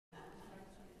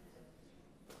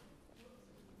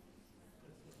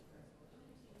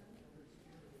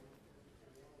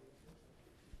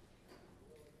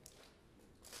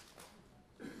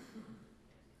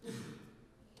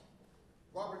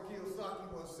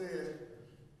once said,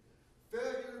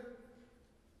 failure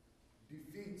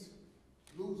defeats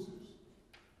losers,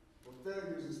 but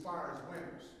failure inspires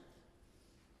winners.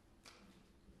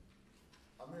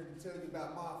 I'm here to tell you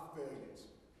about my failures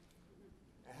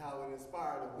and how it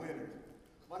inspired a winner.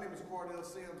 My name is Kardell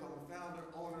Sims. I'm the founder,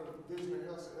 owner of Visionary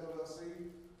H.A.V.E LLC.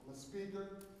 I'm a speaker,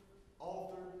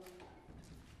 author,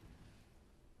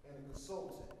 and a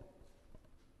consultant.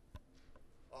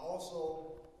 I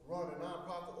also run a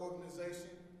nonprofit organization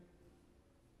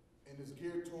and is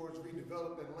geared towards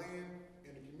redeveloping land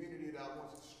in the community that I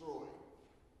once destroyed.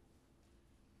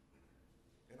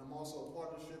 And I'm also a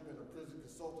partnership in a prison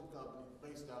consulting company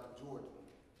based out of Georgia.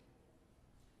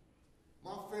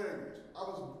 My failures. I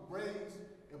was raised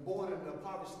and born in an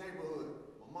impoverished neighborhood.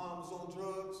 My mom was on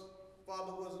drugs,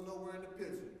 father wasn't nowhere in the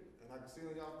picture. And I can see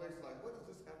on y'all face like, what does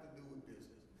this have to do with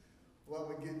business? Well,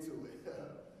 I'm gonna get to it.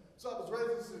 So I was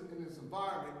raised in this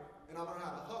environment and I learned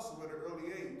how to hustle at an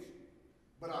early age.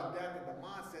 But I adapted the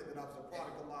mindset that I was a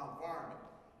product of my environment,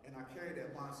 and I carried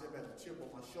that mindset as a chip on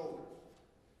my shoulder.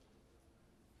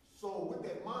 So with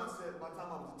that mindset, by the time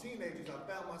I was a teenager, I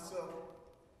found myself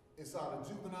inside of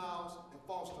juveniles and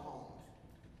foster homes.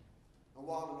 And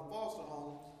while in the foster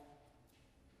homes,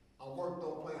 I worked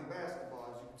on playing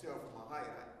basketball. As you can tell from my height,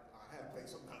 I had played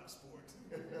some kind of sport.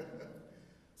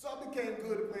 So I became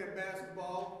good at playing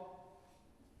basketball,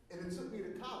 and it took me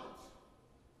to college.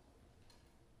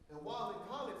 And while in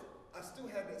college, I still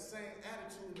had that same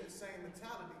attitude, that same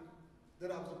mentality that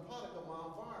I was a product of my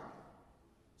environment.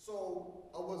 So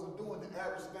I wasn't doing the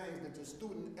average things that your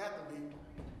student athlete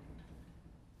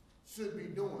should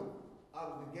be doing. I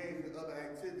was engaged in other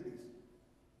activities.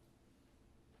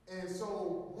 And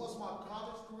so once my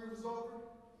college career was over,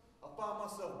 I found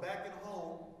myself back at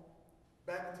home,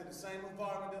 back into the same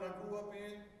environment that I grew up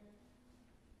in,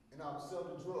 and I was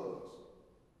selling drugs.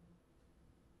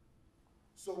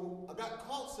 So I got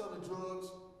caught selling drugs,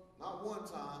 not one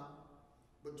time,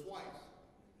 but twice.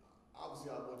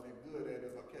 Obviously, I wasn't that good at it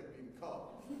if I kept being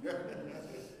caught.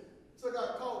 So I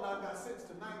got caught and I got sentenced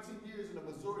to 19 years in the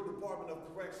Missouri Department of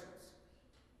Corrections.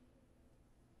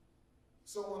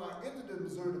 So when I entered the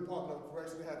Missouri Department of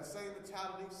Corrections, they had the same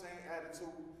mentality, same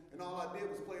attitude, and all I did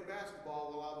was play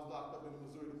basketball while I was locked up in the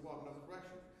Missouri Department of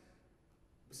Corrections.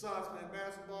 Besides playing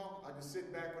basketball, I just sit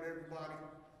back with everybody,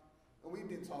 and we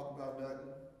didn't talk about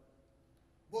nothing.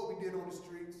 What we did on the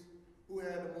streets, who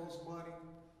had the most money,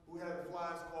 who had the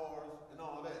flyest cars, and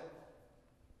all that.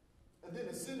 And then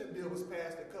the Senate bill was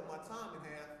passed that cut my time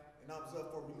in half, and I was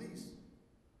up for release.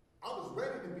 I was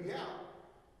ready to be out,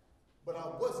 but I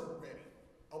wasn't ready.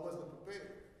 I wasn't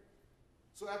prepared.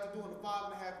 So after doing the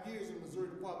 5.5 years in the Missouri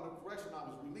Department of Correction, I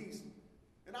was released.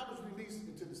 And I was released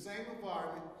into the same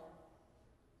environment,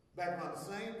 back around the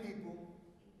same people,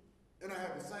 and I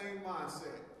had the same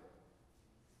mindset.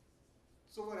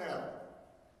 So what happened?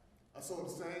 I sold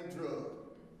the same drug.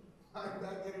 I'm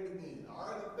back at it again. I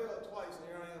already failed twice, and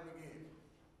here I am again.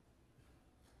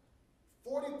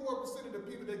 44% of the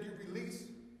people that get released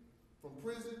from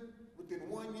prison within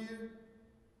 1 year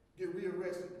get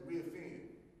rearrested and reoffend.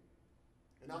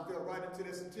 And I fell right into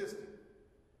that statistic.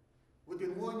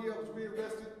 Within 1 year, I was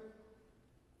rearrested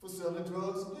for selling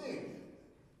drugs again.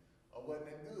 I wasn't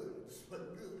that good. I just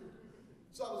wasn't good.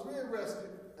 So I was rearrested,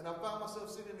 and I found myself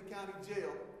sitting in the county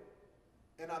jail,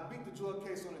 and I beat the drug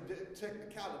case on a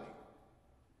technicality.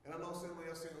 And I know somebody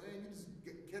else saying, man, you just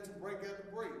catch a break after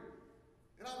break.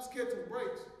 And I was catching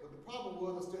breaks, but the problem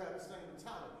was I still had the same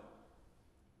mentality.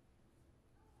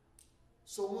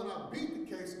 So when I beat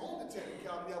the case on the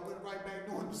technicality, I went right back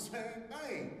doing the same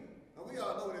thing. Now we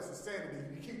all know that's insanity.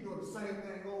 You keep doing the same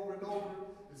thing over and over,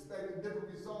 expecting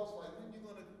different results, like when you're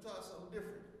gonna try something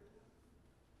different.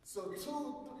 So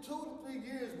two to 3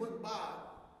 years went by,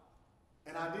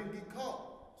 and I didn't get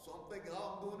caught. So I'm thinking,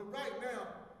 oh, I'm doing it right now.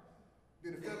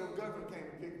 Then the federal government came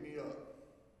to pick me up.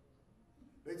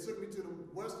 They took me to the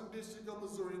Western District of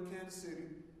Missouri in Kansas City,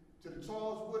 to the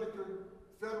Charles Whitaker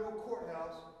Federal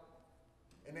Courthouse,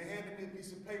 and they handed me a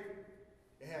piece of paper.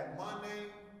 It had my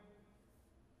name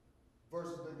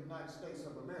versus the United States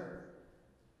of America.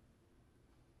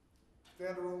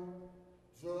 Federal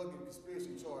drug and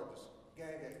conspiracy charges,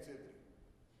 gang activity.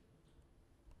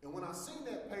 And when I seen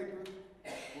that paper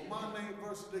with my name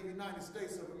versus the United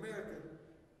States of America,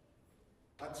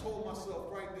 I told myself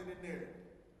right then and there,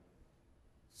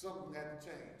 something had to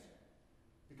change.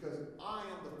 Because I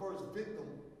am the first victim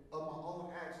of my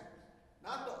own actions.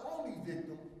 Not the only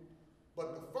victim,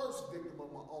 but the first victim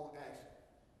of my own action.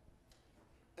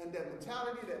 And that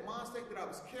mentality, that mindset that I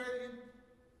was carrying,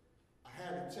 I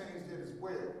had to change it as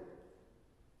well.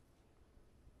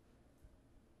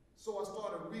 So I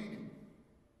started reading.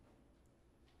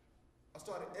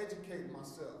 started educating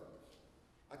myself.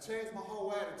 I changed my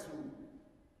whole attitude.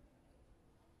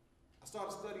 I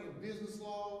started studying business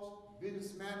laws,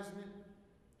 business management,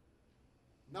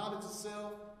 knowledge of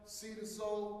self, seed of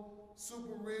soul,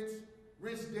 super rich,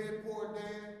 rich dad, poor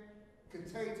dad,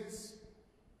 contagious,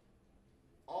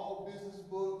 all business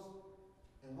books,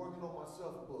 and working on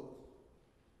myself books.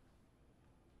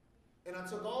 And I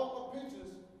took all my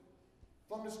pictures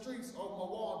from the streets of my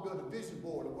wall and built a vision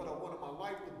board of what I wanted my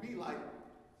life to be like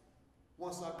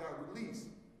once I got released.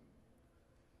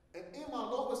 And in my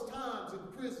lowest times in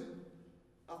prison,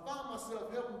 I found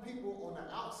myself helping people on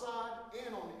the outside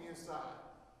and on the inside,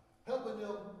 helping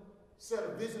them set a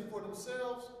vision for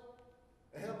themselves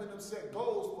and helping them set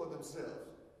goals for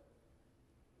themselves.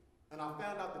 And I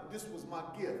found out that this was my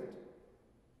gift,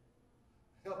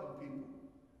 helping people.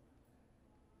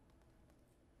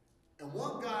 And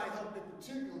one guy helped me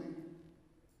particularly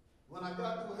when I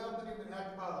got through helping him and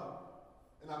acting about him.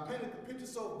 And I painted the picture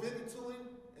so vivid to him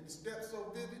and the steps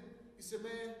so vivid. He said,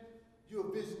 man, you're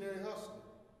a visionary hustler.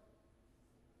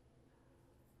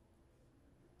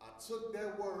 I took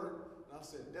that word and I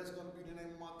said, that's going to be the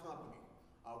name of my company.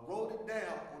 I wrote it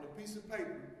down on a piece of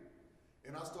paper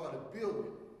and I started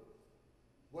building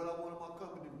what I wanted my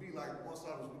company to be like once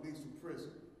I was released from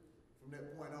prison. From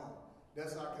that point on,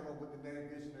 that's how I came up with the name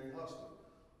Visionary Hustler.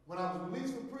 When I was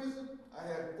released from prison, I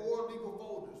had 4 legal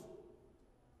folders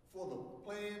for the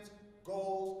plans,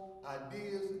 goals,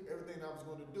 ideas, and everything I was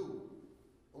going to do.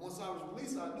 And once I was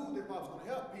released, I knew that if I was going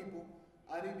to help people,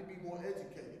 I needed to be more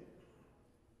educated.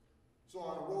 So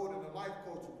I enrolled in a life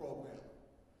coaching program.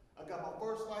 I got my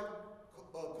first life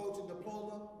coaching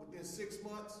diploma within 6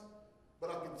 months, but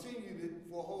I continued it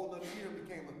for a whole other year and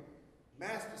became a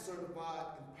master certified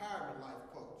empowerment life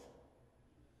coach.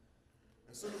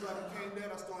 As soon as I became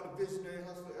that, I started Visionary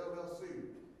Hustler LLC.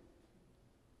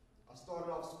 I started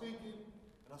off speaking,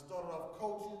 and I started off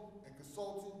coaching and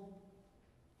consulting,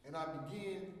 and I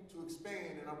began to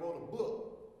expand, and I wrote a book.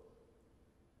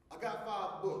 I got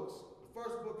 5 books. The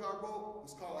first book I wrote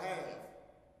was called H.A.V.E,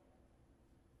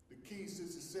 The Keys to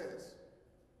Success.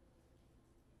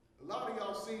 A lot of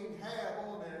y'all seen H.A.V.E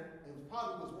on there and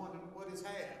probably was wondering, what is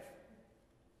H.A.V.E?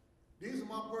 These are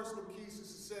my personal keys to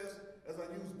success as I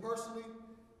use personally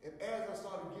and as I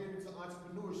started getting into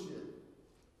entrepreneurship.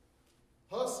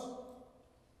 Hustle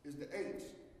is the H.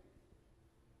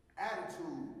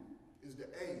 Attitude is the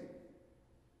A.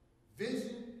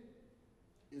 Vision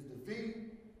is the V.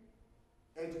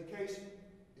 Education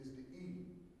is the E.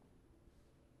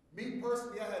 Me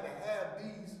personally, I had to have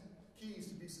these keys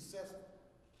to be successful.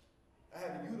 I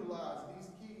had to utilize these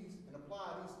keys and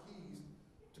apply these keys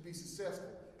to be successful.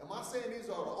 Am I saying these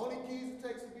are the only keys it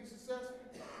takes to be successful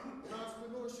in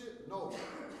entrepreneurship? No.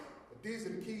 But these are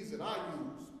the keys that I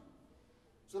use.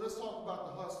 So let's talk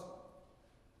about the hustle.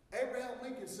 Abraham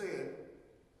Lincoln said,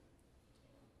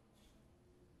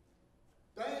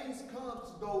 things come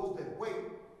to those that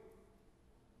wait,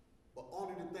 but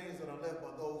only the things that are left by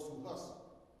those who hustle.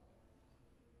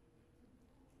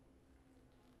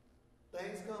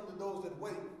 Things come to those that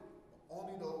wait, but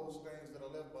only those things that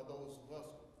are left by those who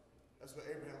hustle. That's what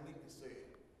Abraham Lincoln said.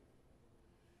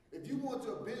 If you want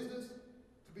your business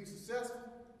to be successful,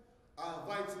 I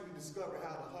invite you to discover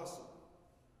how to hustle.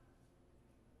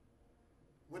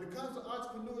 When it comes to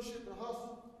entrepreneurship and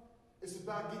hustle, it's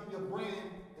about getting your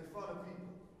brand in front of people.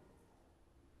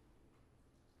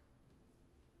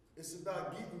 It's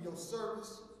about getting your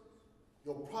service,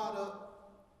 your product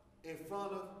in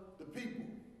front of the people,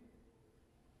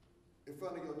 in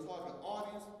front of your target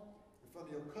audience, in front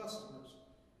of your customers.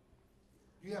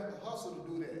 You have to hustle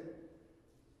to do that.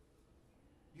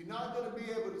 You're not going to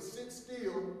be able to sit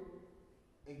still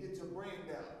and get your brand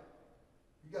out.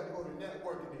 You got to go to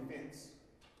networking events.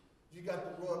 You got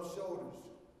to rub shoulders.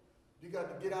 You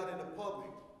got to get out in the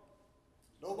public.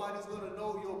 Nobody's going to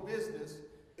know your business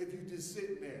if you just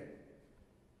sit there.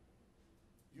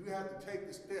 You have to take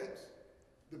the steps.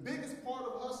 The biggest part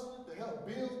of hustling to help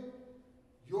build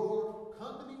your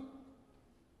company,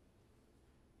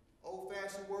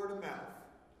 old-fashioned word of mouth.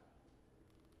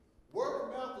 Word of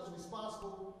mouth is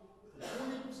responsible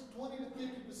for 20 to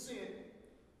 50%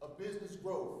 of business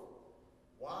growth.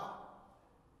 Why?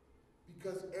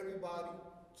 Because everybody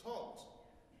talks.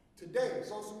 Today,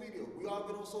 social media, we all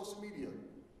get on social media.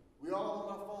 We all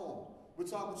on our phone. We're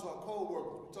talking to our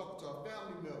co-workers. We're talking to our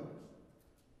family members.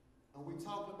 And we're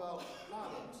talking about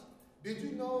products. Did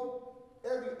you know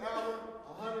every hour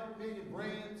 100 million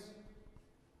brands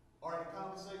are in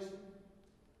conversation?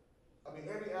 I mean,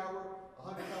 every hour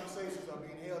 100 conversations are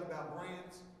being held about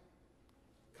brands.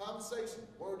 Conversation,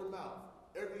 word of mouth,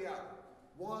 every hour.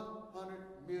 100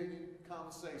 million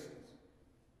conversations.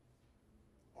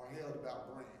 are held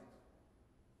about brand.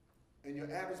 And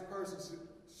your average person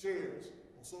shares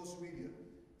on social media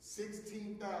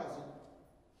 16,000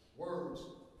 words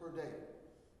per day.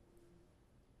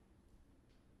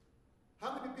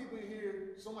 How many people in here,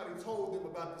 somebody told them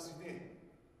about this event?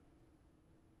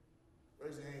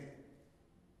 Raise your hand.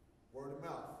 Word of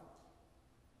mouth.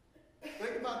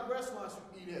 Think about the restaurants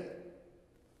you eat at.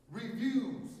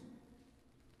 Reviews.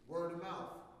 Word of mouth.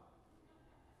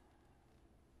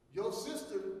 Your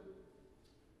sister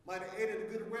might have ate at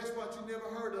a good restaurant you never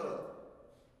heard of.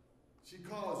 She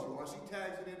calls you or she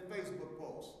tags it in a Facebook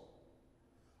post.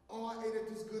 Oh, I ate at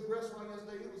this good restaurant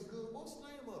yesterday. It was good. What's the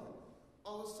name of it?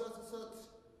 Oh, it's such and such.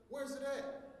 Where's it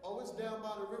at? Oh, it's down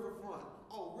by the riverfront.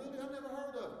 Oh, really? I never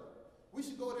heard of it. We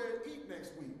should go there and eat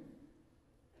next week.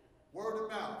 Word of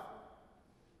mouth.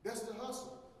 That's the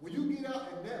hustle. When you get out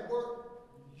and network,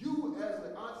 you as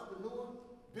an entrepreneur,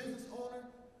 business owner,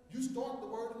 you start the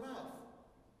word of mouth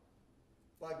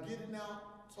by getting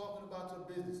out, talking about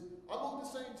your business. I moved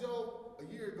to St. Joe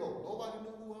a year ago. Nobody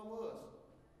knew who I was.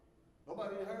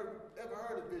 Nobody ever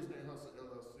heard of Visionary Hustle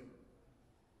LLC.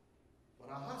 But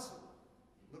I hustled.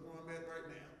 Look where I'm at right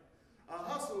now.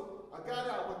 I hustled. I got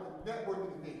out with the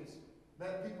networking events.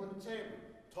 Met people in the chamber.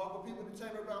 Talked to people in the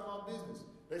chamber about my business.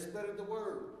 They spread the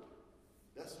word.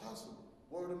 That's hustle.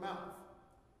 Word of mouth.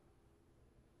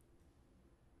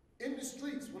 In the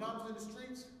streets, when I was in the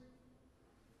streets,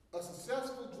 a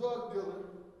successful drug dealer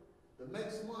that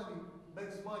makes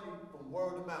money from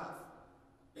word of mouth.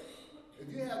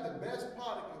 If you have the best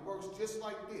product, it works just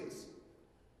like this.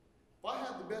 If I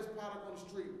have the best product on the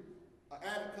street, an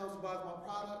addict comes and buys my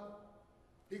product,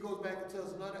 he goes back and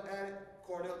tells another addict,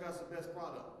 Kardell got the best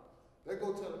product. They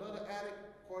go tell another addict,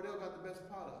 Kardell got the best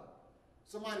product.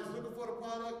 Somebody's looking for the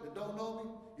product that don't know me,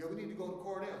 yeah, we need to go to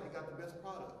Kardell, he got the best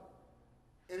product.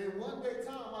 And in one day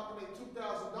time, I can make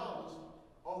 $2,000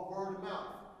 on word of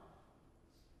mouth.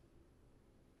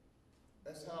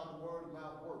 That's how the word of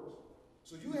mouth works.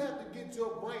 So you have to get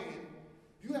your brand,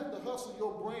 you have to hustle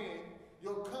your brand,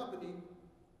 your company,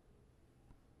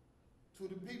 to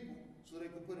the people so they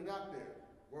can put it out there,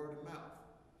 word of mouth.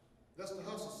 That's the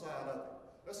hustle side of it.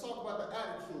 Let's talk about the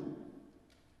attitude.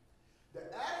 The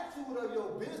attitude of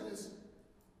your business,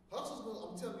 hustle's,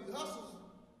 I'm telling you, hustle's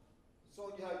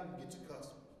showing you how you can get your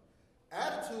customers.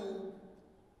 Attitude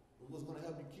is what's going to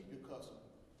help you keep your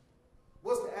customers.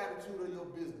 What's the attitude of your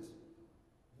business?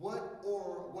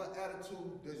 What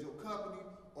attitude does your company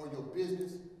or your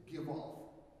business give off?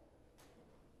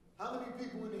 How many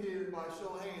people in here, by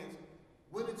show of hands,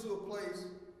 went into a place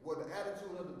where the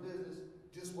attitude of the business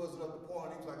just wasn't up to par,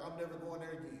 and he was like, I'm never going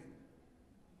there again?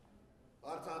 A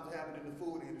lot of times it happens in the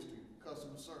food industry,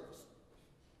 customer service.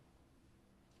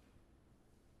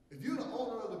 If you're the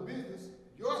owner of the business,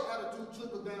 your attitude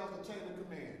trickles down the chain of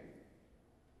command.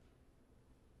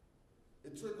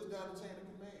 It trickles down the chain of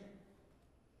command.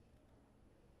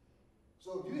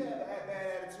 So if you have a bad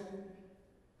attitude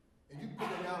and you put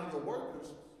it down on your workers,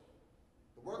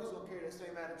 the workers are going to carry that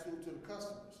same attitude to the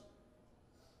customers.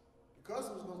 The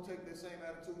customers are going to take that same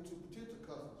attitude to potential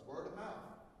customers, word of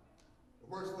mouth. It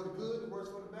works for the good, it works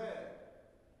for the bad.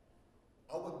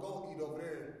 I wouldn't go eat over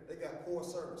there. They got poor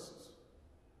services.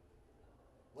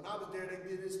 When I was there, they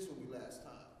did this to me last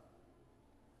time.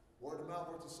 Word of mouth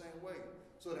works the same way.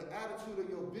 So the attitude of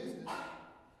your business,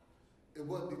 it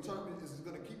wasn't determined, is it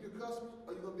going to keep your customers?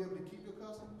 Are you going to be able to keep your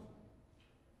customers?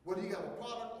 Whether you got a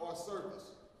product or a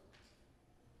service.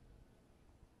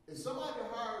 If somebody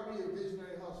hired me, a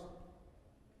visionary hustler,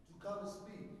 to come and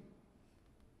speak,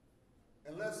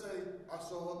 and let's say I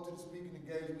show up to the speaking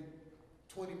engagement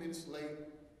 20 minutes late,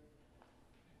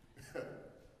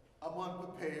 I'm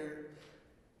unprepared,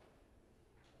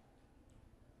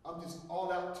 I'm just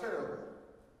all out terrible.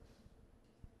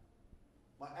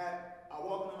 I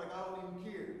walk in like I don't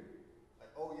even care. Like,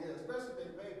 oh yeah, especially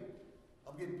if they pay me.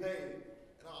 I'm getting paid,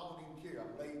 and I don't even care.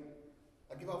 I'm late.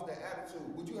 I give off that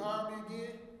attitude. Would you hire me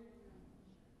again?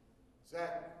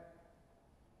 Exactly.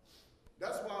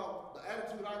 That's why the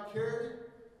attitude I carry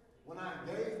when I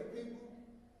engage with people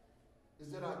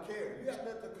is that I care. You have to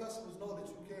let the customers know that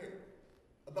you care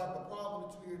about the problem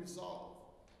that you're here to solve.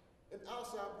 And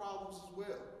outside problems as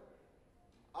well.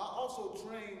 I also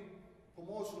train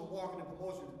promotional marketing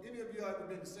promotion. Any of you ever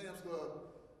been to Sam's Club,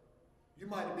 you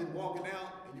might have been walking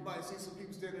out and you might see some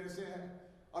people standing there saying,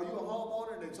 are you a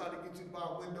homeowner? And they try to get you to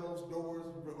buy windows, doors.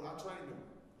 I train them.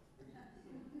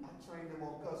 I train them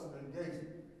on customer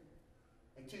engagement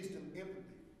and teach them empathy.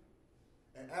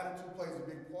 And attitude plays a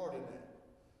big part in that.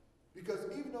 Because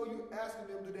even though you're asking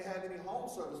them, do they have any home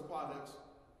service products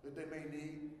that they may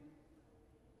need,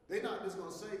 they're not just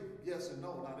going to say yes and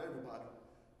no, not everybody.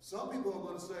 Some people are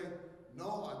going to say,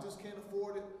 no, I just can't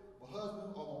afford it. My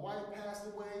husband or my wife passed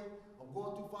away. I'm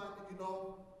going through financial, you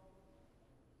know.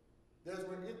 That's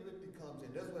where empathy comes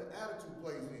in. That's where attitude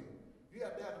plays in. You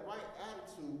have to have the right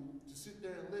attitude to sit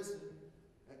there and listen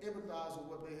and empathize with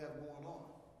what they have going on.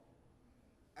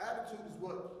 Attitude is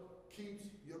what keeps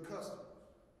your customers.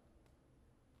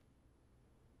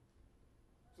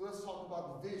 So let's talk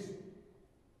about the vision.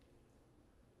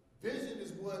 Vision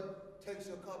is what takes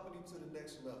your company to the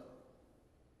next level.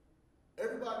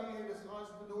 Everybody here that's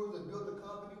entrepreneurs that built a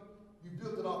company, you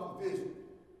built it off of vision.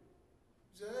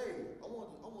 You say, hey, I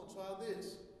want to try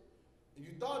this. And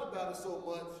you thought about it so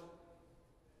much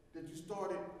that you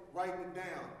started writing it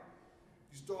down.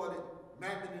 You started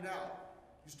mapping it out.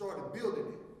 You started building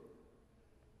it.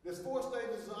 There's 4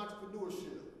 stages of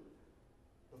entrepreneurship.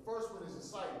 The first one is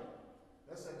exciting.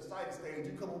 That's at the excited stage.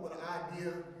 You come up with an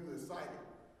idea, you're excited.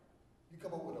 You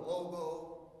come up with a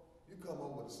logo, you come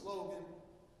up with a slogan,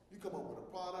 you come up with a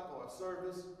product or a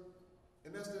service,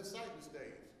 and that's the excitement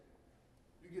stage.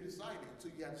 You get excited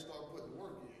until you have to start putting the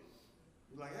work in.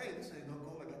 You're like, hey, this ain't gonna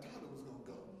go like I thought it was gonna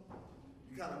go.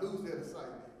 You kind of lose that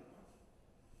excitement.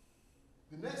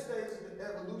 The next stage is the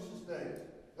evolution stage.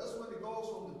 That's when it goes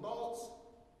from the thoughts,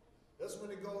 that's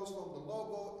when it goes from the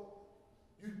logo.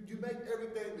 You make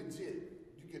everything legit.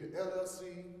 You get an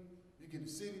LLC, you get a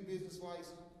city business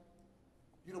license,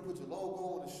 you don't put your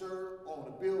logo on the shirt, on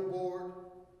the billboard.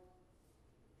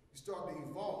 You start to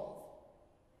evolve.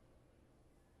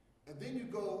 And then you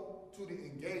go to the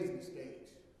engagement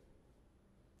stage.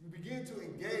 You begin to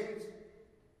engage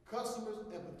customers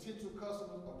and potential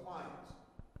customers or clients.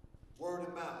 Word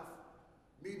of mouth.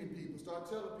 Meeting people. Start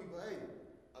telling people, hey,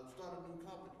 I'm starting a new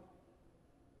company.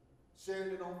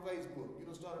 Sharing it on Facebook. You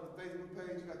don't start a Facebook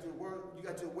page, you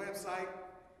got your website.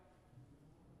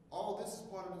 All this is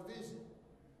part of the vision.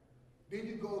 Then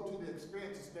you go to the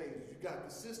expansion stages. You got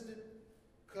consistent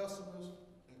customers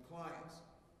and clients.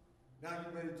 Now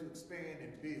you're ready to expand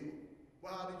and build.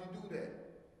 Well, how did you do that?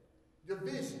 Your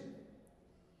vision.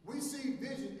 We see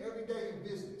vision every day in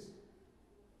business.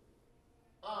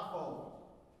 iPhone.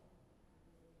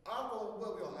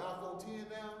 What we on iPhone 10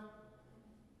 now?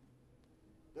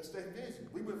 That's their vision.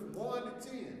 We went from 1 to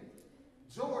 10.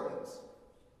 Jordans.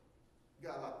 You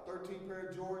got like 13 pair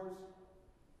of Jordans.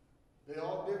 They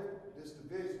all different. This is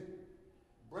the vision.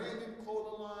 Branding,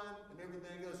 clothing line, and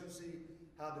everything else, you see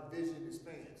how the vision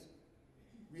expands.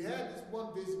 We had this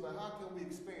one vision, but how can we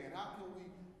expand? How can we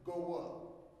go up?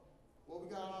 Well, we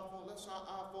got an iPhone. Let's try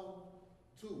iPhone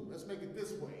 2. Let's make it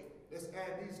this way. Let's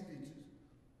add these features.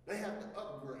 They have to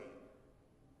upgrade.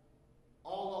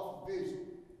 All off of vision.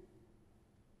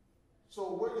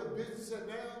 So where your business is at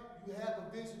now, you have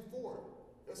a vision for it.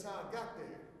 That's how it got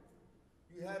there.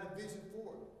 You had a vision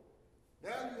for it.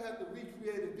 Now you have to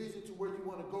recreate a vision to where you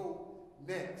want to go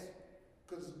next.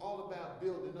 Because it's all about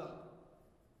building up.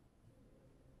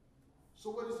 So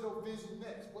what is your vision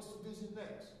next? What's the vision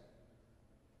next?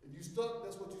 If you're stuck,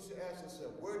 that's what you should ask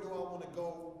yourself. Where do I want to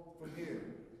go from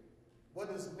here?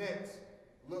 What does next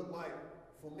look like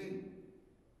for me?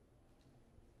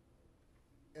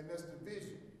 And that's the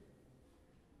vision.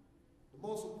 The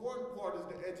most important part is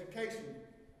the education.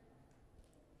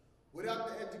 Without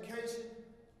the education,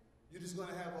 you're just going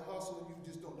to have a hustle and you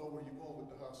just don't know where you're going with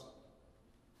the hustle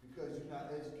because you're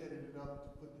not educated enough to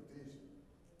put the vision.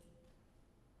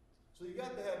 So you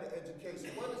got to have the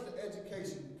education. What does the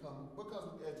education come? What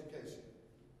comes with the education?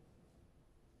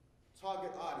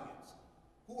 Target audience.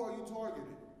 Who are you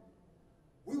targeting?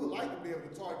 We would like to be able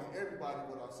to target everybody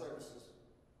with our services,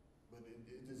 but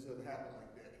it just doesn't happen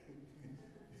like that.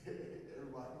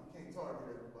 Everybody, you can't target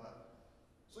everybody.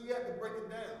 So you have to break it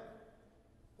down.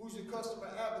 Who's your customer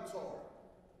avatar?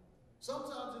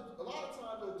 Sometimes, a lot of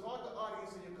times, the target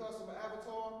audience and your customer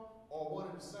avatar are one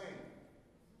and the same.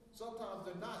 Sometimes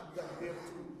they're not. You got to be able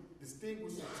to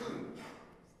distinguish the two.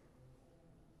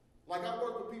 Like I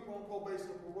work with people on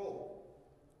probation and parole.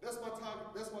 That's my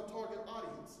target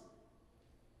audience.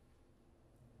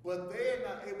 But they're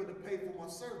not able to pay for my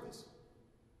service.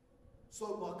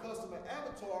 So my customer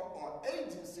avatar are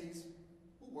agencies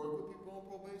who work with people on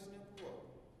probation and parole.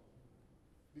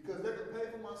 Because they can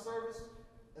pay for my service,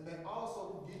 and they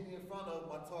also can get me in front of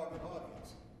my target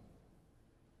audience.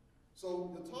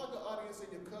 So the target audience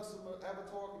and your customer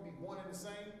avatar can be one and the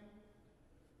same,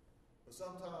 but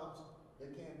sometimes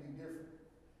they can be different.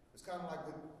 It's kind of like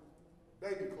with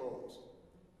baby clothes.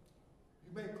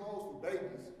 You make clothes for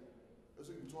babies, that's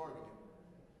who you're targeting.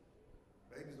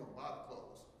 Babies don't buy the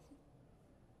clothes.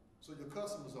 So your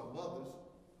customers are mothers,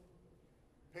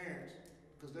 parents,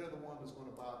 because they're the one that's going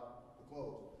to buy the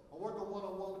clothes. I'm working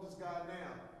one-on-one with this guy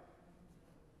now.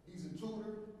 He's a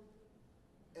tutor.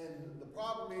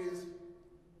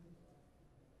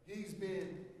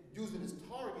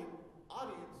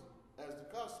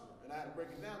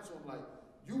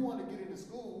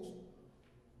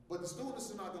 But the students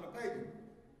are not going to pay you,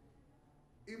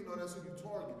 even though that's who you're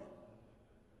targeting.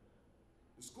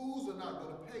 The schools are not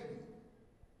going to pay you.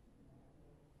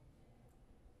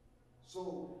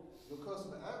 So your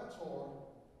customer avatar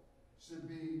should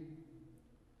be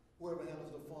whoever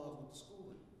handles the funds with the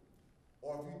schooling.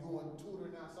 Or if you're doing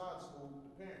tutoring outside school,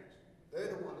 the parents.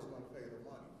 They're the ones that's going to pay the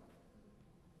money.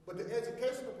 But the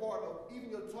educational part of even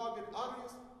your target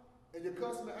audience and your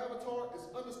customer avatar is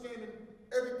understanding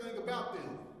everything about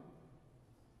them.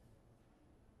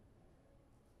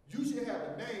 You should have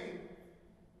a name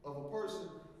of a person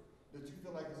that you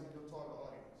feel like is in your target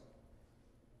audience.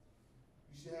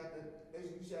 You should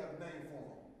have a name for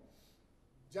them.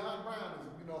 John Brown is,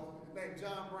 the name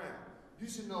John Brown. You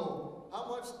should know how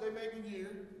much they make a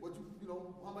year,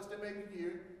 how much they make a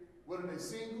year, whether they're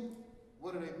single,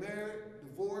 whether they're married,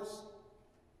 divorced,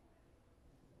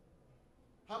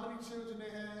 how many children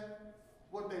they have,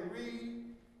 what they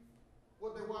read,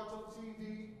 what they watch on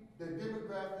TV, their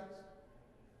demographics,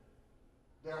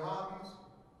 their hobbies.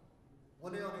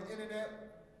 When they're on the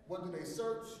internet, what do they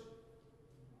search?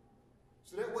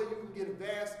 So that way you can get a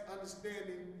vast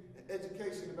understanding and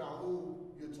education about who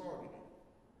you're targeting.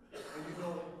 And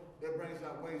that brings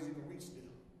out ways you can reach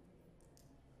them.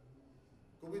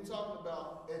 Because we're talking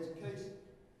about education.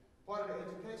 Part of the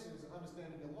education is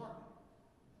understanding the market.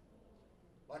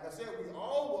 Like I said, we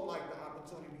all would like the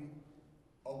opportunity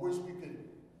of which we could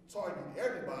target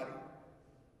everybody.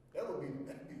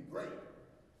 That'd be great.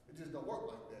 It just don't work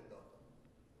like that though.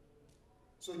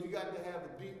 So you got to have a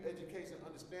deep education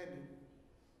understanding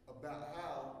about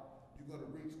how you're going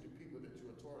to reach the people that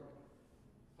you're targeting.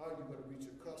 How you're going to reach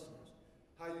your customers.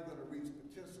 How you're going to reach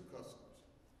potential customers.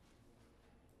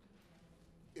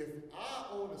 If I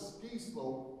own a ski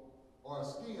slope or a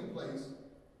skiing place,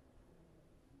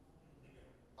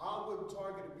 I wouldn't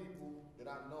target the people that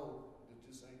I know that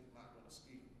just ain't not going to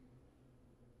ski.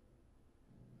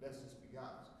 Let's just be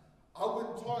honest. I'm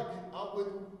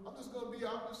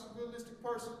just a realistic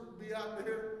person, be out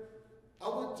there. I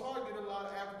wouldn't target a lot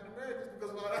of African Americans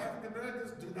because a lot of African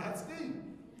Americans do not ski.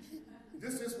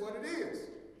 This is what it is.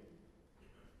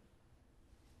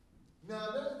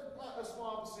 Now, there's not a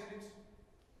small percentage,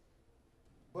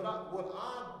 but would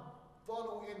I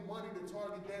funnel in money to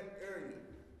target that area,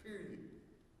 period?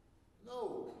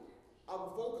 No. I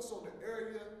would focus on the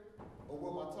area of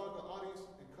where my target audience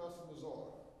and customers are.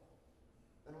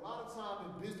 And a lot of times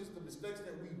in business, the mistakes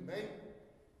that we make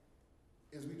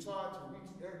is we try to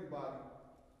reach everybody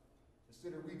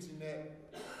instead of reaching that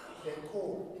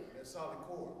core, that solid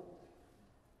core.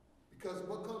 Because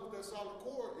what comes with that solid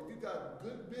core, if you got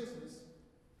good business,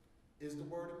 is the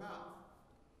word of mouth.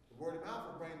 The word of mouth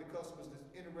will bring the customers that's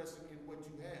interested in what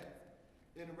you have,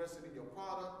 interested in your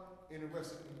product,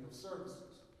 interested in your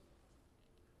services.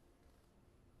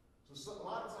 So a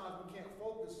lot of times we can't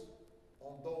focus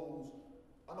on those.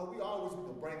 I know we always want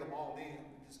to bring them all in.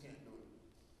 We just can't do it.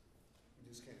 We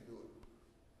just can't do it.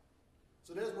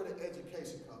 So there's where the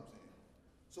education comes in.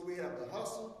 So we have the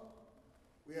hustle,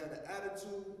 we have the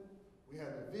attitude, we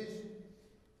have the vision,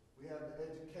 we have the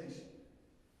education.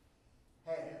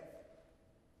 Have.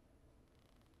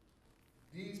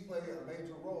 These play a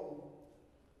major role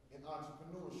in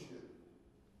entrepreneurship.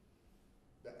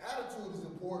 The attitude is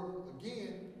important,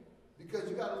 again, because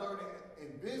you got to learn it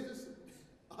in business,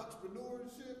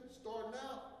 entrepreneurship, starting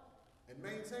out, and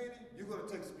maintaining, you're going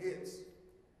to take some hits.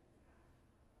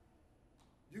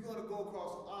 You're going to go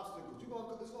across some obstacles.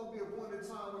 There's going to be a point in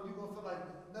time when you're going to feel like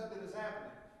nothing is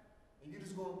happening. And you're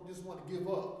just want to give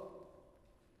up.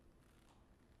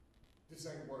 This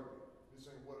ain't working. This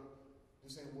ain't what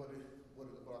I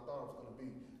thought it was going to be.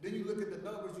 Then you look at the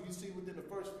numbers, you can see within the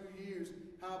first few years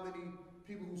how many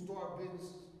people who start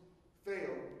businesses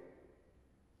fail.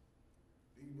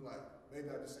 Then you be like, maybe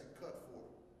I just ain't cut for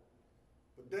it.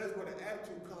 But that's where the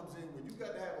attitude comes in, where you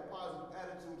got to have a positive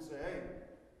attitude to say, hey,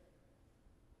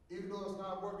 even though it's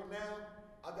not working now,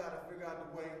 I got to figure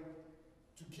out a way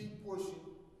to keep pushing,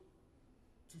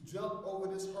 to jump over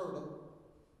this hurdle,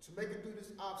 to make it through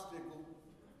this obstacle,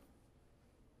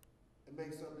 and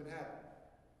make something happen.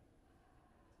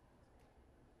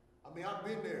 I mean, I've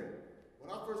been there.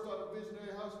 When I first started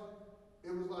Visionary Hustling,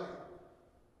 it was like,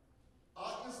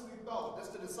 I instantly thought, that's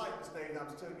the disciple stage I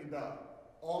was telling you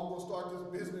about. Oh, I'm going to start this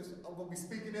business. I'm going to be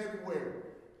speaking everywhere.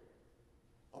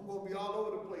 I'm going to be all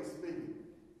over the place speaking.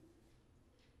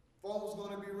 Phone's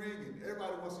going to be ringing.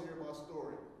 Everybody wants to hear my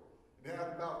story. And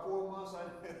after about 4 months,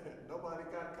 nobody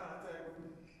got in contact with me.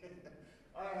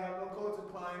 I didn't have no coaching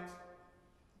clients.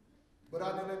 But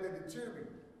I didn't let that deter me.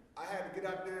 I had to get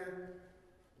out there.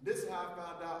 This is how I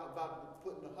found out about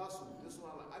putting the hustle. This is when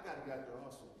I'm like, I got to get out there and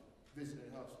hustle. Visionary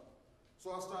hustle. So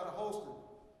I started hosting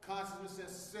consciousness and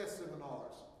success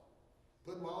seminars,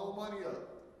 putting my own money up,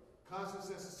 consciousness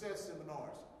and success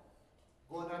seminars,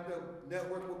 going out there,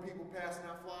 networking with people, passing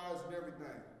out flyers and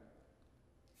everything.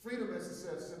 Freedom and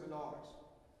success seminars.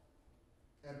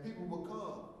 And people will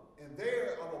come. And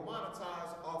there I will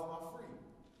monetize off my free.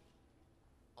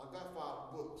 I got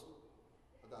 5 books.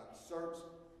 I got shirts.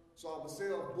 So I would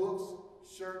sell books,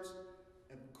 shirts,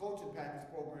 and coaching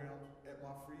package programs at my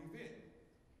free event.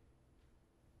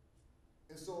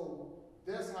 And so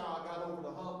that's how I got over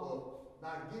the hump of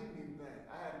not getting anything.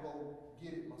 I had to go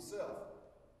get it myself.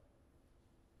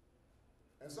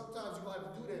 And sometimes you're going to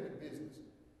have to do that in business.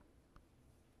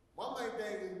 My main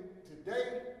thing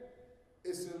today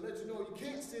is to let you know you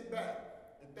can't sit back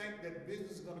and think that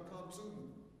business is going to come to you.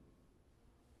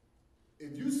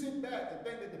 If you sit back and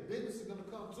think that the business is going to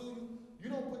come to you, you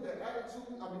don't put that attitude,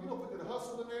 you don't put that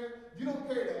hustle in there, you don't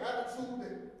carry the attitude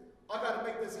that I got to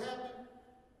make this happen.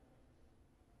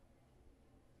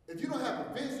 If you don't have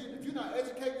a vision, if you're not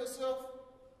educating yourself,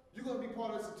 you're going to be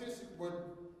part of the statistic where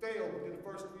fail within the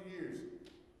first 3 years.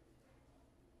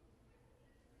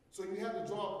 So you have to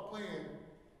draw up a plan.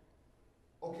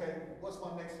 Okay, what's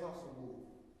my next hustle move?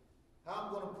 How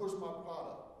I'm going to push my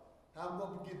product? How I'm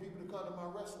going to get people to come to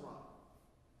my restaurant?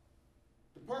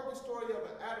 The perfect story of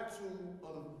an attitude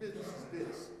of a business is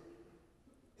this.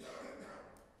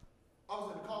 I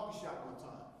was in a coffee shop one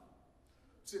time,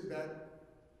 sitting back,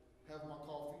 having my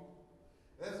coffee.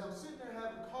 As I'm sitting there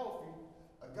having coffee,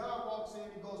 a guy walks in,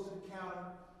 he goes to the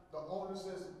counter. The owner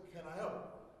says, "Can I help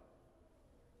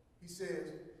you?" He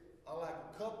says, "I like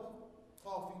a cup of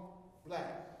coffee,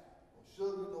 black. No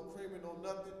sugar, no creamer, no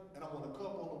nothing, and I want a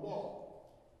cup on the wall."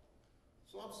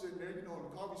 So I'm sitting there, you know,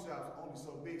 the coffee shop's only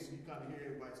so big, so you kind of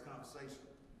hear everybody's conversation.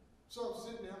 So I'm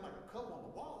sitting there, I'm like, a cup on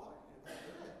the wall? I can't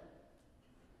do that.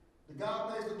 The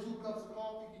guy pays for 2 cups of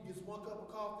coffee, he gets 1 cup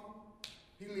of coffee,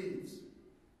 he leaves.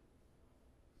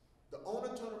 The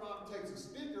owner turns around and takes a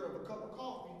sticker of a cup of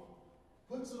coffee,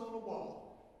 puts it on the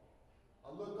wall.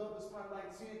 I look up, it's probably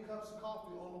like 10 cups of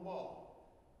coffee on the wall.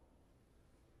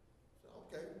 So,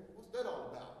 okay, what's that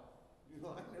all about? You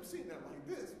know, I've never seen nothing like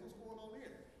this. What's going on here?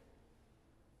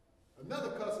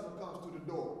 Another customer comes to the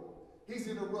door. He's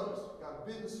in a rush. Got a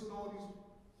business suit on. He's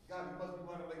got, he must be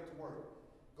running late to work.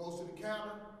 Goes to the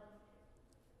counter.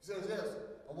 He says, "Yes,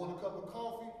 I want a cup of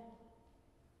coffee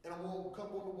and I want a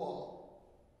cup on the wall."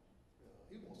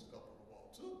 He wants a cup on the wall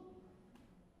too.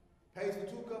 Pays for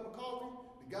 2 cups of coffee.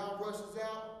 The guy rushes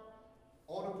out.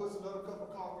 Owner puts another cup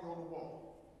of coffee on the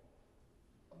wall.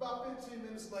 About 15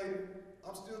 minutes later,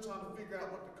 I'm still trying to figure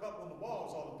out what the cup on the wall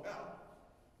is all about.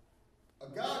 A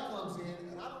guy comes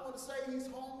in, and I don't want to say he's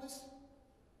homeless,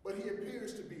 but he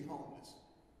appears to be homeless.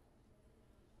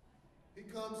 He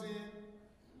comes in,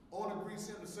 owner greets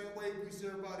him the same way he greets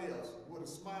everybody else, with a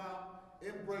smile,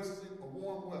 embraces him, a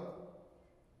warm welcome.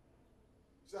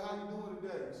 He said, "How you doing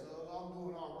today?" He said, "I'm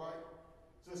doing all right."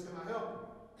 He says, "Can I help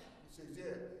you?" He says,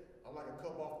 "Yeah, I'd like a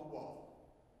cup off the wall."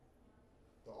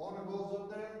 The owner goes up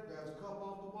there, grabs a cup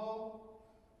off the wall,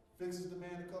 fixes the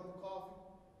man a cup of coffee.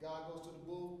 Guy goes to the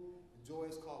booth,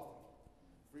 enjoys coffee,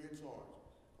 free of charge,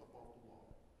 cup off the wall.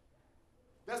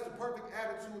 That's the perfect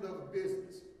attitude of a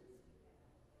business.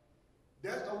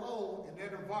 That alone, in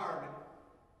that environment,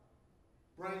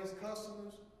 brings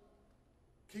customers,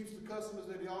 keeps the customers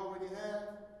that they already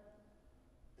have,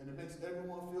 and it makes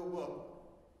everyone feel welcome,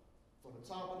 from the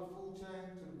top of the food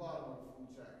chain to the bottom of the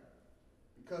food chain,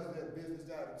 because of that business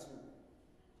attitude.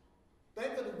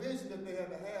 Think of the vision that they had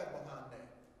to have behind that,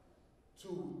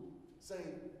 to say,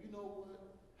 you know what,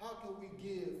 how can we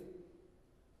give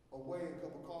away a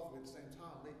cup of coffee at the same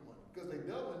time, make money? Because they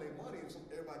doubling their money if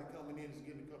everybody coming in is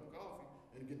getting a cup of coffee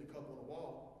and getting a cup on the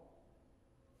wall.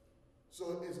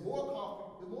 So it's more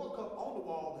coffee, there's more cup on the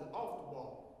wall than off the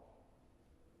wall.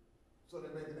 So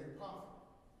they're making a profit.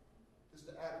 It's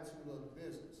the attitude of the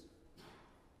business.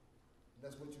 And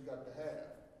that's what you got to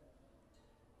have.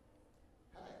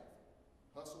 Have.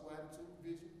 Hustle, attitude,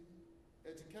 vision,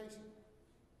 education.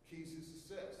 Keys to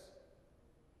success.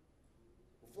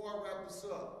 Before I wrap this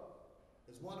up,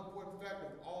 there's one important factor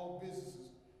of all businesses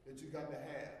that you got to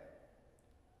have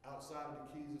outside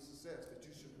of the keys of success that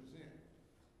you should present.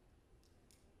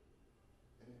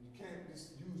 And you can't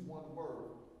just use one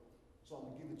word, so I'm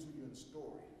going to give it to you in a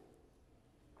story.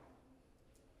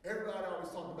 Everybody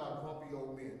always talking about grumpy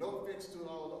old men. No offense to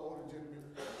all the older gentlemen.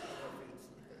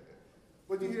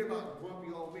 But you hear about the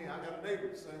grumpy old men. I got a neighbor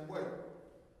the same way.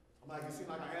 I'm like, it seems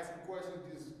like I ask him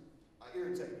questions, I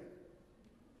irritate him.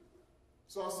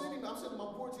 So I'm sitting on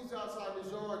my porch, he's outside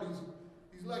his yard,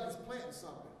 he's like he's planting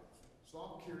something. So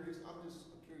I'm curious, I'm just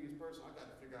a curious person, I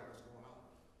got to figure out what's going on.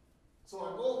 So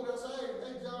I go over there and say,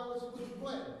 hey John, what you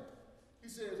planting?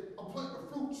 He says, I'm planting a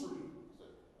fruit tree. I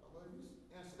said, oh, well, you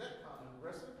answer that kind of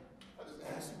aggressive. I just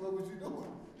asked you, what was you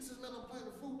doing? He says, man, I'm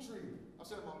planting a fruit tree. I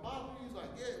said, am I bothering you? He's like,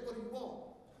 yeah, what do you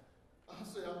want? I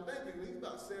said, I'm thinking, he's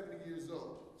about 70 years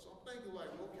old. So I'm thinking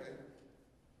like, okay,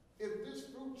 if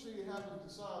this fruit tree happens to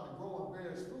decide to grow and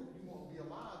bears fruit, you won't be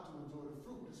alive to enjoy the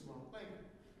fruit. This is what I'm thinking.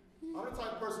 I'm the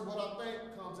type of person, what I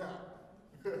think comes out.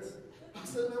 I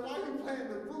said, man, why are you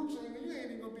planting the fruit tree when you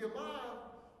ain't even gonna be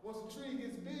alive once the tree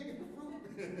gets big and the fruit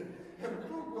and the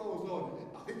fruit grows on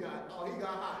it? He got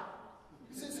hot.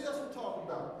 He said, see, that's what I'm talking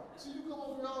about. See, you come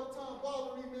over here all the time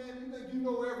bothering me, man. You think you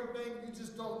know everything, you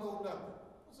just don't know nothing.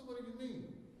 I said, what do you mean?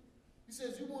 He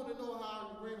says, you want to know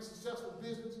how to run a successful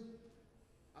business?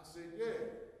 I said,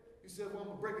 yeah. He said, well,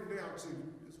 I'm gonna break it down to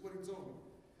you. This is what he told me.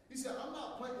 He said, I'm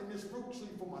not planting this fruit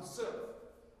tree for myself.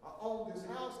 I own this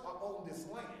house, I own this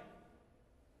land.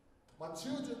 My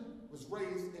children was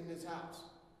raised in this house.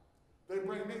 They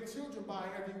bring their children by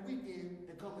every weekend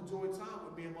and come enjoy time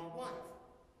with me and my wife.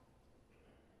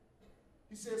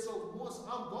 He said, so once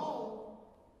I'm gone,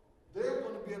 they're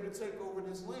going to be able to take over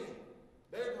this land.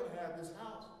 They're going to have this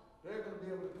house. They're going to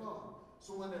be able to come.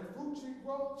 So when that fruit tree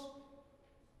grows,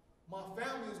 my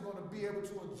family is going to be able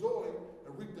to enjoy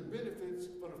and reap the benefits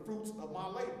for the fruits of my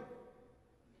labor.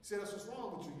 He said, that's what's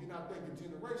wrong with you. You're not thinking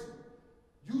generational.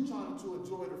 You trying to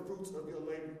enjoy the fruits of your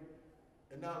labor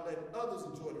and not letting others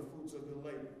enjoy the fruits of your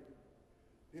labor.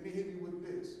 Then he hit me with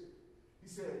this. He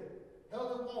said,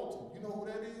 Helen Walton, you know who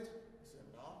that is? I said,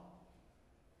 no.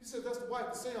 He said, that's the wife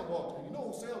of Sam Walton. You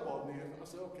know who Sam Walton is? I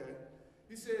said, okay.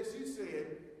 He said, she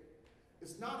said,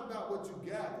 it's not about what you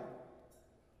gather,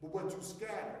 but what you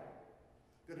scatter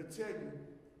that'll tell you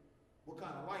what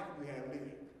kind of life you have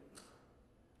lived.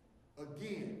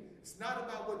 Again, it's not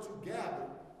about what you gather,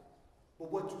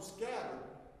 but what you scatter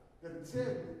that'll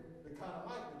tell you the kind of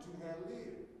life that you have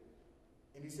lived.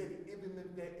 And he said he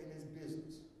implemented that in his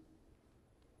business.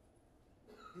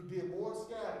 He did more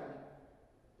scattering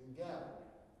than gathering.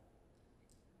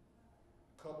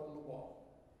 Cup on the wall.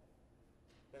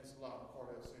 Thanks a lot,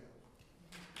 Kardell Sims.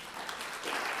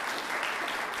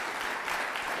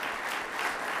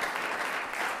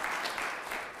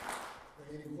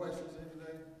 Any questions in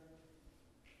today?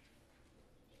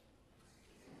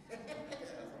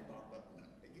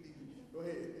 Go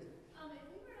ahead. If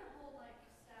we were to hold like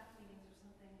staff meetings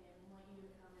or something and want you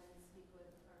to come in and speak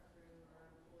with our crew or our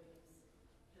employees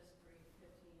just for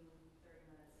 15,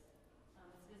 30 minutes, it's a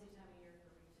busy time of year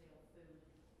for retail food.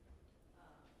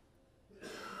 Does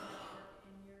that work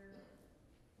in your,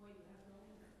 what you have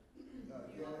going?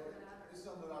 Yeah, it's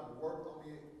something that I've worked on.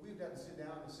 We've got to sit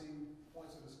down and see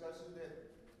points of discussion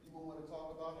that you want to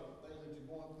talk about or things that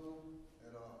you're going through,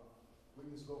 and we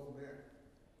can just go from there.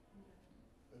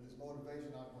 And this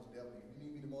motivation, I most definitely. If you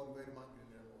need me to motivate him, I can get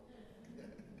in there more.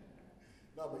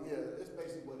 No, but yeah, it's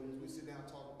basically what it is. We sit down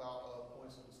and talk about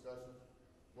points of discussion,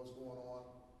 what's going on,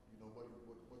 you know, what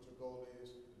your goal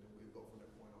is, and then we go from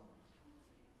that point on.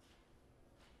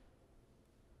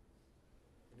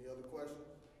 Any other questions?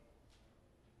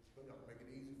 Y'all make it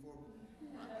easy for me.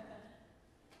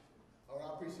 All right,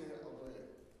 I appreciate it. Oh, go ahead.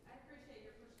 I appreciate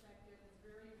your perspective. It's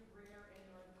very rare in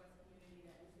the Northwest community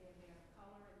that we see a man of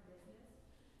color in business.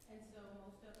 And so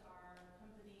most of our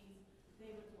companies,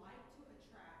 they would like to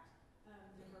attract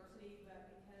diversity,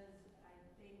 but because I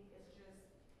think it's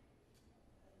just,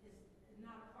 it's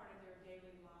not a part of their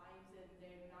daily lives and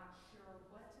they're not sure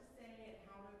what to say and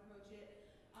how to approach it.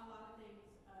 A lot of things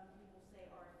people say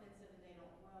are offensive and they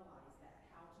don't realize that,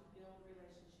 how to build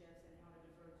relationships and how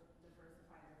to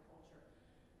diversify their culture.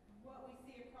 What we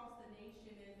see across the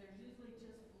nation is there's usually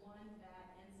just one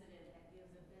bad incident that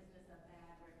gives a business a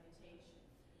bad reputation.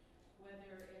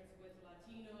 Whether it's with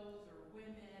Latinos or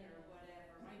women or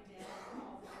whatever. My dad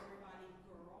calls everybody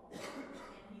girl,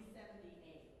 and he's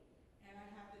 78. And I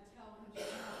have to tell him she's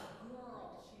not a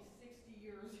girl, she's 60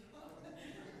 years old. That's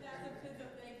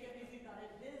offensive, thank goodness he's not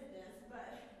in business,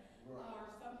 but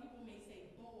or some people may say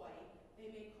boy.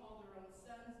 They may call their own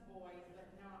sons boys, but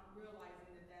not realizing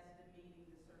that that's demeaning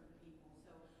to certain people.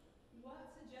 So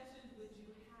what suggestions would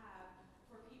you have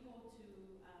for people to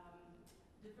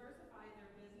diversify their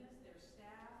business, their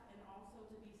staff, and also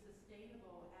to be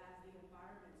sustainable as the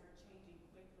environments are changing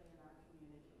quickly in our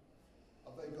community?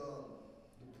 I think the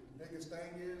biggest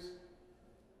thing is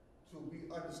to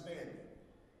be understanding.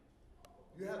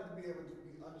 You have to be able to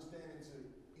be understanding to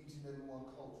each and every one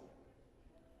culture.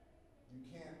 You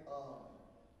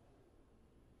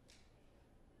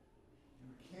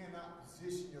cannot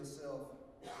position yourself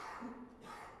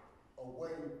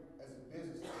away as a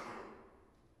business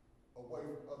away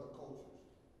from other cultures.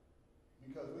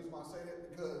 Because the reason why I say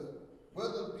because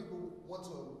whether people want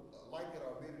to like it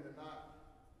or admit it or not,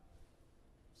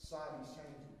 society's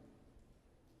changing.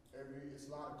 It's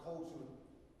a lot of cultural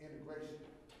integration.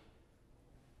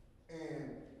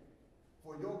 And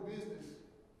for your business,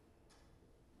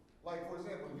 like for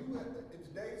example, in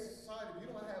today's society, if you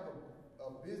don't have a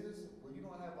business where you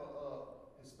don't have a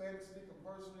Hispanic speaking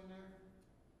person in there,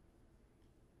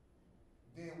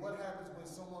 then what happens when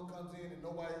someone comes in and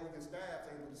nobody on your staff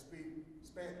is able to speak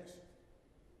Spanish?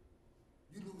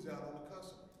 You lose out on the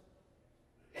customer.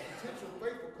 A potential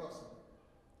faithful customer.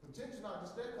 Potential not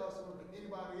just that customer, but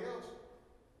anybody else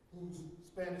who's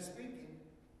Spanish speaking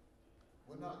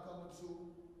will not come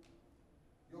into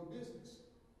your business.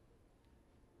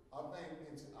 I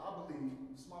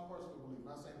believe, it's my personal belief,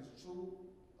 not saying it's true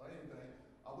or anything.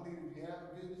 I believe if you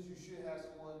have a business, you should have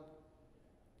someone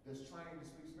that's trained to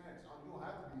speak Spanish. You don't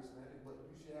have to be Hispanic, but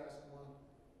you should have someone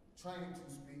trained to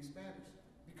speak Spanish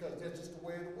because that's just the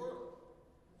way of the world.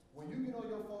 When you get on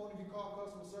your phone and you call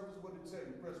customer service, what did it tell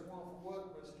you? Press 1 for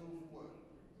what? Press 2 for what?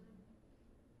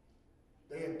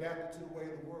 They adapted to the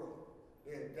way of the world.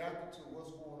 They adapted to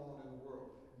what's going on in the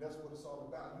world. And that's what it's all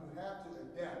about. You have to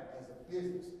adapt as a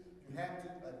business. You have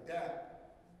to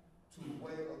adapt to the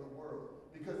way of the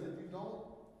world. Because if you don't,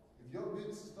 if your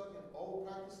business is stuck in old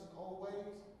practices and old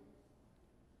ways,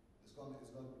 it's gonna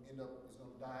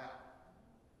die out.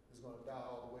 It's gonna die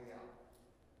all the way out.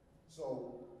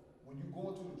 So when you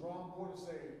go into the drawing board and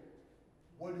say,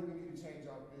 what do we need to change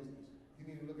our business? You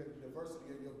need to look at the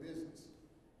diversity of your business.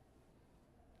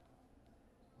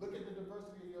 Look at the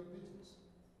diversity of your business.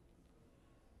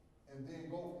 And then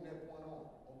go from that point on.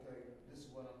 Okay, this is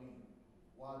what I need.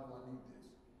 Why do I need this?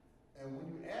 And when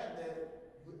you add that,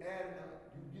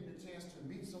 you get a chance to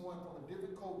meet someone from a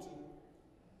different culture,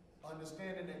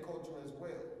 understanding that culture as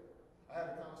well. I had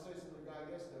a conversation with a guy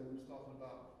yesterday we was talking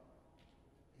about.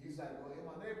 He's like, well, in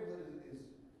my neighborhood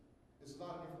it's a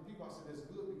lot of different people. I said, that's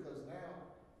good because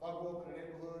now, if I go up in the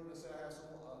neighborhood, let's say I have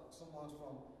someone's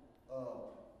from,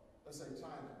 let's say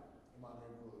China in my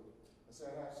neighborhood. Let's say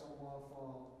I have someone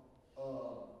from,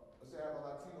 let's say I have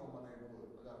a Latino in my neighborhood.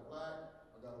 I got a black,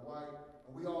 I got a white,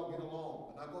 and we all get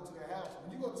along. And I go to their house. When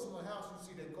you go to someone's house, you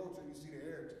see their culture, you see their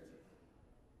heritage.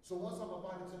 So once I'm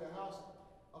invited to their house,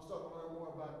 I'm starting to learn more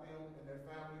about them and their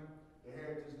family, their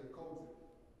heritage, their culture.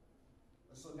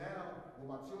 And so now, when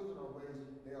my children are raised,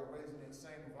 they are raised in that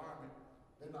same environment,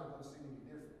 they're not going to see any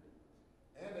different.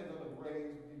 And they're going to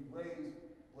be raised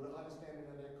with an understanding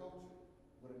of their culture,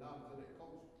 with a knowledge of their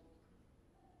culture.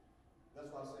 That's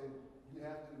why I say you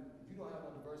have to, if you don't have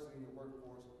no diversity in your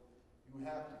workforce, you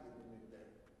have to implement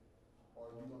that.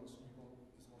 Or it's going to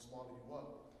swallow you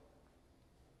up.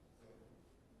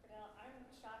 Kardell, I'm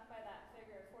shocked by that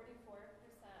figure. 44%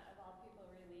 of all people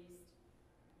released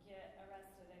get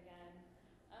arrested again.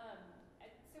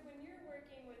 So when you're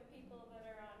working with people that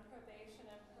are on probation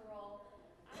and parole,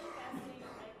 I'm guessing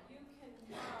like you can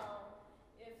tell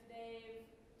if they've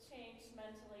changed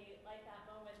mentally, like that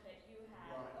moment that you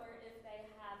had, Right. or if they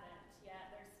haven't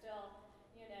yet. They're still,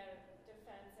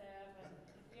 defensive and,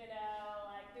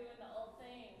 like doing the old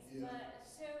things. Yeah. But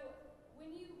so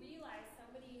when you realize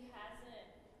somebody hasn't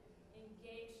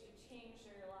engaged to change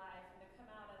their life and to come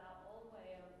out of that old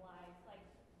way of life, like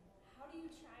how do you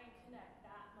try and connect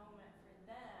that moment for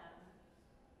them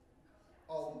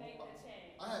to make the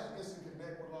change? I had an instant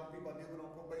connect with a lot of people I deal with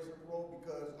on probation and parole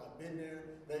because I've been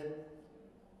there.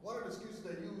 One of the excuses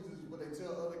they use is when they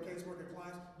tell other caseworker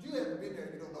clients, you haven't been there,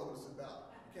 you don't know what it's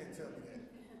about. You can't tell me that.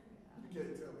 You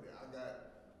can't tell me that.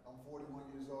 I'm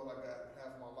 41 years old, I got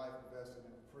half my life invested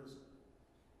in prison,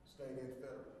 state and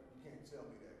federal. You can't tell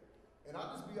me that. And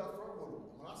I just be upfront with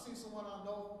them. When I see someone I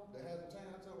know that has a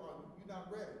change, I tell them, oh, you're not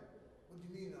ready. What do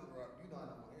you mean I'm ready?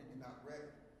 You're not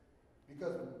ready.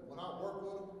 Because when I work with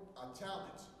them, I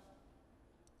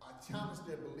challenge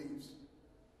their beliefs.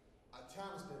 I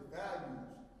challenge their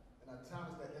values. And I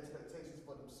challenge their expectations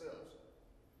for themselves.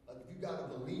 Like if you got a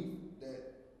belief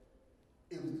that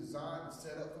it was designed and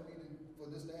set up for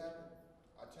this to happen,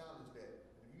 I challenge that.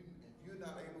 If you're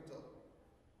not able to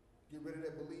get rid of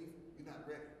that belief, you're not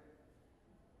ready.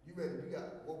 You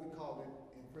got what we call it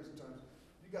in prison terms,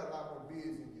 you got a lot more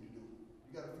bids than you to do. You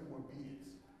got a few more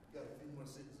bids. You got a few more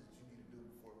sentences you need to do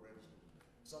before it registers.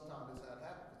 Sometimes that's how it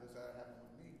happens, because that's how it happened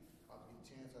with me. I was getting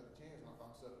chance after chance, and I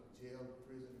found myself in jail,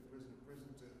 prison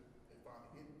till they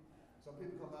finally hit me. Some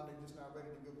people come out, they're just not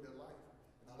ready to give up their life.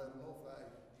 And I let them know,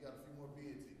 you got a few more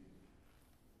bids in you.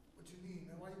 What you mean,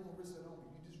 man? Why you gonna risk that on me?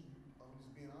 I'm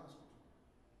just being honest with you.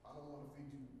 I don't want to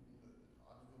feed you.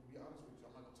 I'm just gonna be honest with you.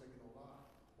 I'm not gonna take it no lie.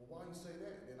 Well, why you say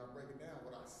that? Then I break it down.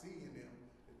 What I see in them,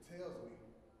 it tells me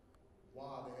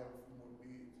why they have a few more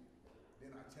bids. Then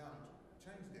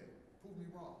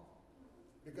be wrong.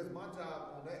 Because my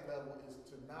job on that level is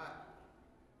to not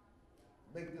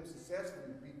make them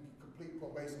successfully complete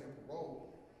probation and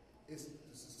parole. It's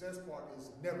the success part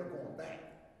is never going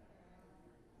back.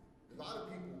 A lot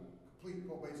of people complete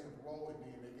probation and parole, and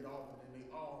then they get off, and then they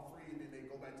all free, and then they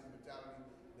go back to the mentality,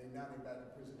 and then now they're back in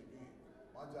prison again.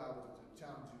 My job was to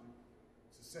challenge you.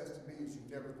 Success to me is you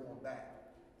never going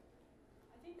back.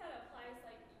 I think that applies,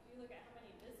 like, if you look at how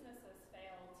many businesses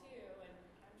fail too, and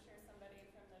I'm sure somebody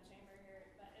from the chamber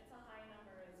here, but it's a high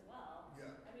number as well.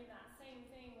 Yeah. I mean, that same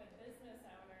thing with business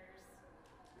owners,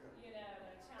 Yeah. you know,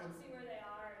 to challenge, see where they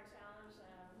are and challenge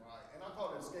them. Right. And I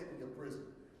call it escaping your prison.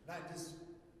 Not just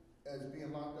as being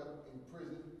locked up in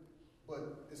prison,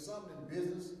 but it's something in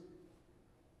business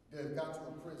that got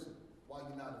you in prison while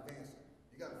you're not advancing.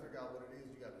 You got to figure out what it is.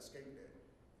 You got to escape that.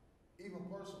 Even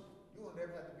personally, you will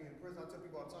never have to be in prison. I tell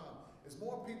people all the time, it's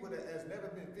more people that has never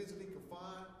been physically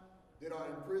confined that are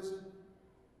in prison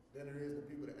than there is the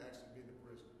people that actually been in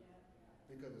prison. Yeah.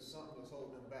 Because it's something that's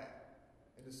holding them back.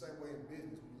 In the same way in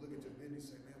business, when you look at your business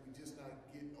and say, man, we just not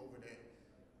getting over that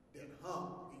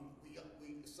hump.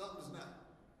 Something's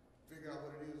not. Figure out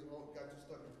what it is, got you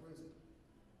stuck in prison.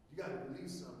 You got to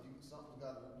release something. You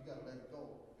got to let it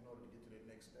go in order to get to that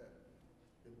next step.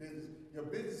 Your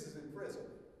business is in prison.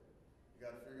 You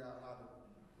got to figure out how to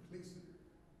release it.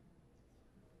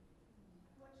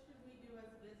 What should we do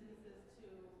as businesses to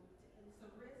it's a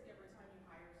risk every time you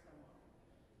hire someone.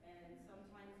 And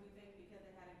sometimes we think because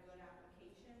they had a good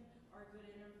application or a good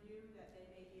interview that they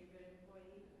may be a good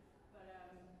employee. But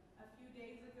a few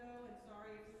days ago, and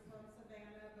sorry if you're from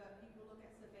Savannah, but people look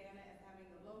at Savannah as having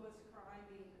the lowest crime,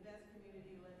 being the best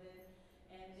community to live in.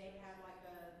 And they had like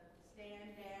a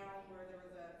stand down where there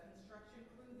was a construction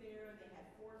crew there, and they had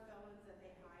 4 felons that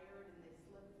they hired, and they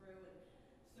slipped through. And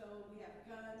so we have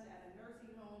guns at a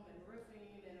nursing home and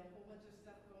roofing and a whole bunch of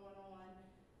stuff going on.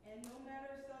 And no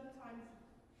matter sometimes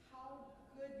how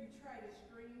good you try to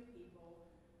screen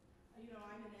people, you know,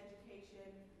 I'm in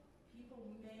education, people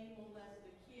may molest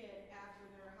a kid after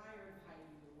they're hired by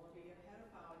you or be a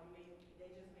pedophile. They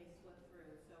just may slip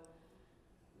through. So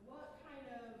what kind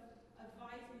of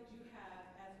advice would you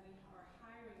have as we are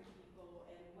hiring people,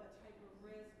 and what type of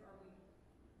risk are we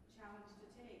challenged to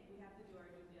take? We have to do our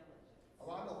due diligence.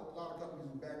 Well, I know a lot of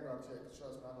companies do background checks.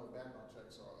 Trust me, I know background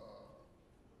checks are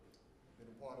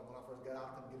been a part of when I first got out,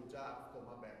 I couldn't get a job for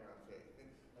my background check.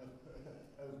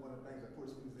 That was one of the things that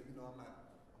pushed me to say, you know, I'm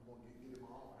going to get it my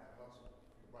own, have hustle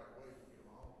the right way to get it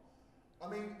my own. I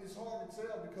mean, it's hard to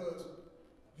tell because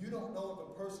you don't know if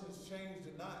a person has changed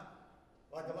or not.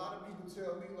 Like a lot of people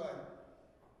tell me, like,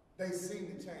 they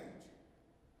seem to change.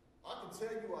 I can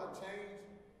tell you I changed,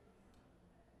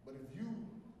 but if you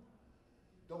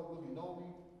don't really know me,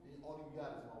 then all you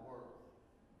got is my word.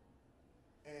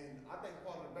 And I think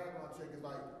part of the background check is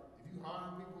like, if you hire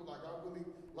people, like a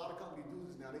lot of companies do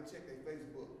this now, they check their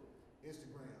Facebook,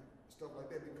 Instagram, stuff like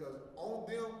that, because on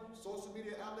them, social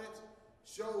media outlets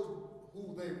shows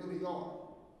who they really are.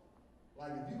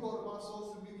 Like if you go to my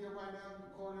social media right now,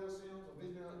 Kardell Sims or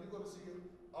Visionary, you're going to see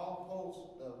all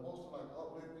posts, most of like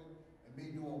uplifting and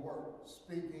me doing work,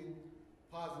 speaking,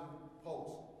 positive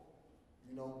posts.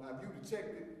 You know, now if you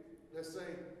detected, let's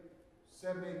say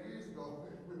 7, 8 years ago,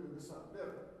 it would have been something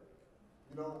better.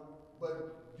 You know,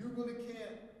 but you really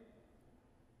can't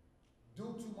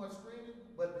do too much screening,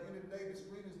 but at the end of the day, the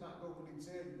screening is not going to really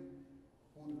tell you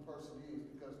who the person is,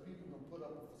 because people can put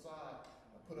up a facade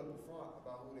and put up a front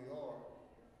about who they are,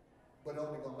 but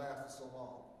only going to last for so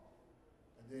long.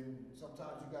 And then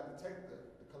sometimes you got to take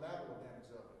the collateral damage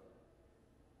of it.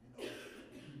 You know,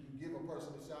 you give a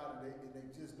person a shot and they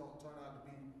just don't turn out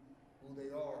to be who they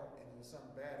are, and then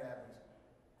something bad happens.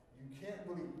 You can't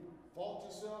really fault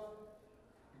yourself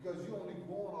because you're only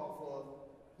going off of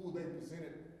who they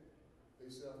presented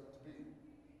themselves to be.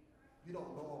 You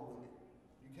don't know them really.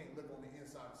 You can't look on the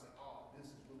inside and say, oh, this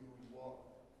is really who you are.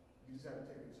 You just have to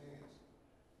take a chance.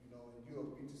 You know, and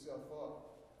you'll beat yourself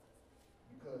up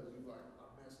because you're like, I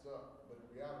messed up. But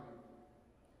in reality,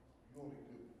 you only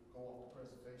could go off the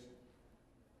presentation.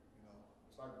 You know,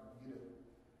 it's like you get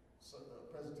a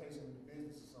presentation in the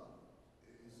business or something.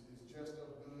 It's dressed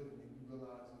up good, and then you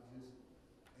realize it just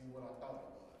ain't what I thought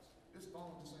it was. This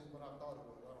phone just ain't what I thought it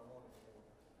was. I don't want it anymore.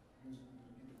 You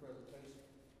get the presentation,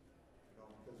 you know,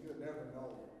 because you'll never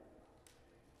know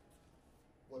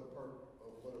what a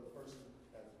person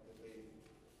has, if they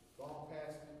gone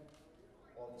past it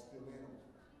or they're still in them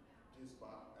just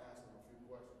by asking a few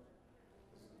questions.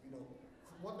 You know,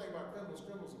 one thing about criminals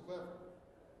are clever.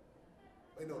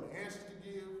 They know the answers to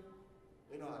give.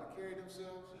 They know how to carry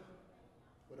themselves,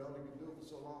 but they only can do it for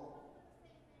so long.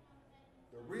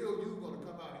 The real you going to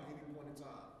come out at any point in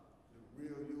time. The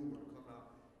real you when it